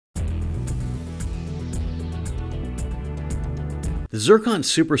The Zircon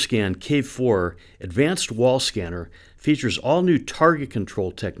SuperScan K4 advanced wall scanner features all new target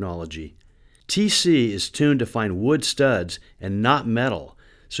control technology. TC is tuned to find wood studs and not metal,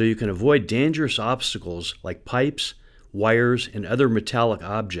 so you can avoid dangerous obstacles like pipes, wires, and other metallic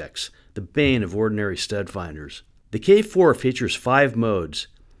objects, the bane of ordinary stud finders. The K4 features 5 modes.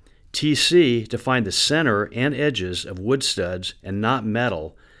 TC to find the center and edges of wood studs and not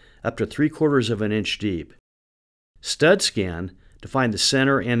metal, up to 3/4 of an inch deep. StudScan to find the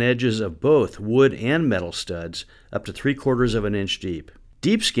center and edges of both wood and metal studs, up to 3/4 of an inch deep.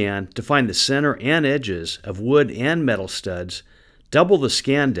 DeepScan to find the center and edges of wood and metal studs, double the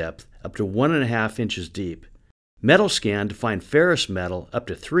scan depth, up to 1.5 inches deep. Metal Scan to find ferrous metal, up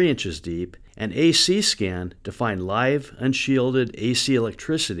to 3 inches deep, and AC Scan to find live, unshielded AC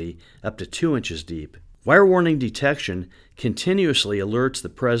electricity, up to 2 inches deep. Wire warning detection continuously alerts the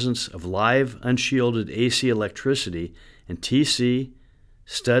presence of live, unshielded AC electricity in TC,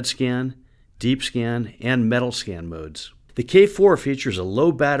 StudScan, DeepScan, and Metal Scan modes. The K4 features a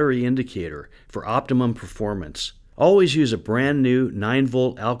low battery indicator for optimum performance. Always use a brand new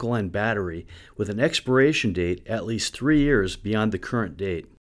 9-volt alkaline battery with an expiration date at least 3 years beyond the current date.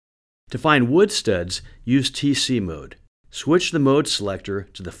 To find wood studs, use TC mode. Switch the mode selector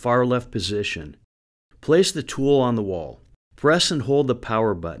to the far left position. Place the tool on the wall. Press and hold the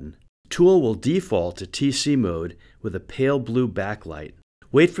power button. The tool will default to TC mode with a pale blue backlight.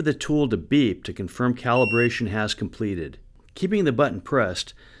 Wait for the tool to beep to confirm calibration has completed. Keeping the button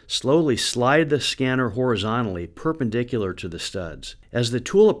pressed, slowly slide the scanner horizontally perpendicular to the studs. As the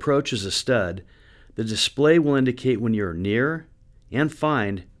tool approaches a stud, the display will indicate when you're near and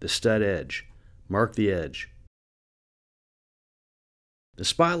find the stud edge. Mark the edge. The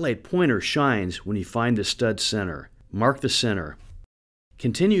SpotLite Pointer shines when you find the stud center. Mark the center.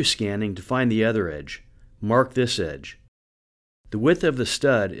 Continue scanning to find the other edge. Mark this edge. The width of the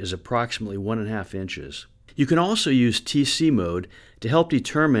stud is approximately 1.5 inches. You can also use TC mode to help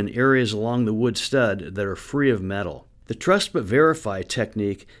determine areas along the wood stud that are free of metal. The Trust but Verify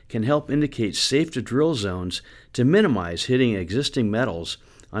technique can help indicate safe to drill zones to minimize hitting existing metals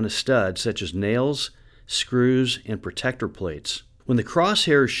on a stud, such as nails, screws, and protector plates. When the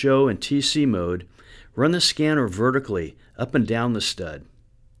crosshairs show in TC mode, run the scanner vertically up and down the stud.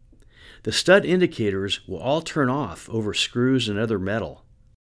 The stud indicators will all turn off over screws and other metal,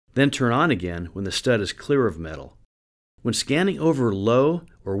 then turn on again when the stud is clear of metal. When scanning over low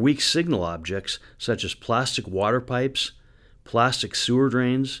or weak signal objects such as plastic water pipes, plastic sewer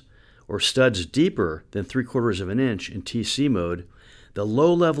drains, or studs deeper than 3/4 of an inch in TC mode, the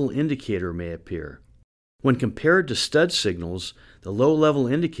low-level indicator may appear. When compared to stud signals, the low-level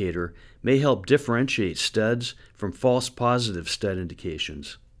indicator may help differentiate studs from false positive stud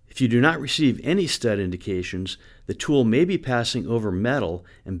indications. If you do not receive any stud indications, the tool may be passing over metal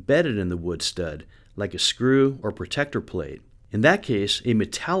embedded in the wood stud, like a screw or protector plate. In that case, a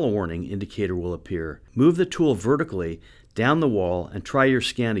MetalliWarning indicator will appear. Move the tool vertically down the wall and try your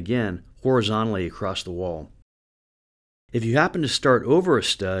scan again horizontally across the wall. If you happen to start over a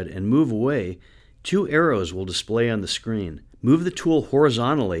stud and move away, 2 arrows will display on the screen. Move the tool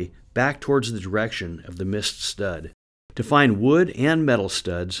horizontally back towards the direction of the missed stud. To find wood and metal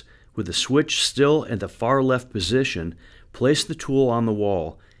studs, with the switch still at the far left position, place the tool on the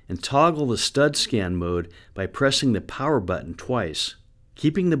wall and toggle the StudScan mode by pressing the power button twice,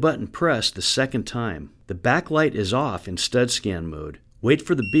 keeping the button pressed the second time. The backlight is off in StudScan mode. Wait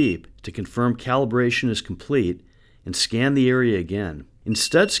for the beep to confirm calibration is complete and scan the area again. In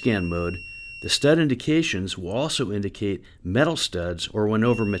StudScan mode, the stud indications will also indicate metal studs or when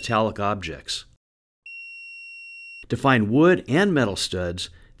over metallic objects. To find wood and metal studs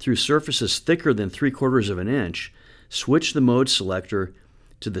through surfaces thicker than 3/4 of an inch, switch the mode selector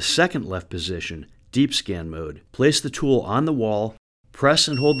to the second left position, DeepScan mode. Place the tool on the wall, press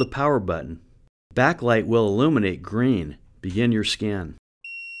and hold the power button. Backlight will illuminate green. Begin your scan.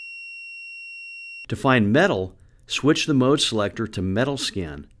 To find metal, switch the mode selector to Metal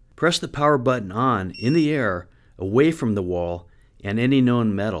Scan. Press the power button on in the air, away from the wall and any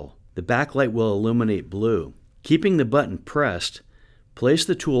known metal. The backlight will illuminate blue. Keeping the button pressed, place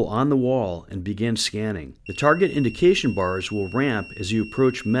the tool on the wall and begin scanning. The target indication bars will ramp as you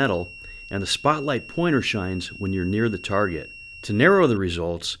approach metal, and the SpotLite Pointer shines when you're near the target. To narrow the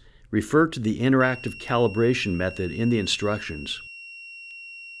results, refer to the interactive calibration method in the instructions.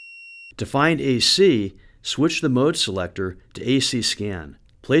 To find AC, switch the mode selector to AC Scan.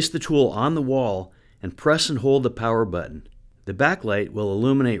 Place the tool on the wall and press and hold the power button. The backlight will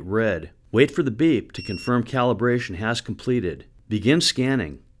illuminate red. Wait for the beep to confirm calibration has completed. Begin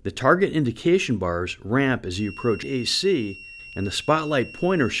scanning. The target indication bars ramp as you approach AC, and the SpotLite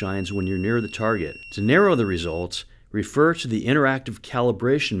Pointer shines when you're near the target. To narrow the results, refer to the interactive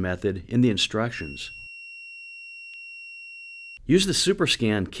calibration method in the instructions. Use the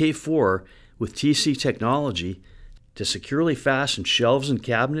SuperScan K4 with TC technology to securely fasten shelves and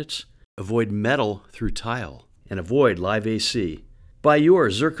cabinets, avoid metal through tile, and avoid live AC. Buy your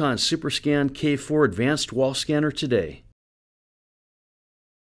Zircon SuperScan K4 Advanced Wall Scanner today.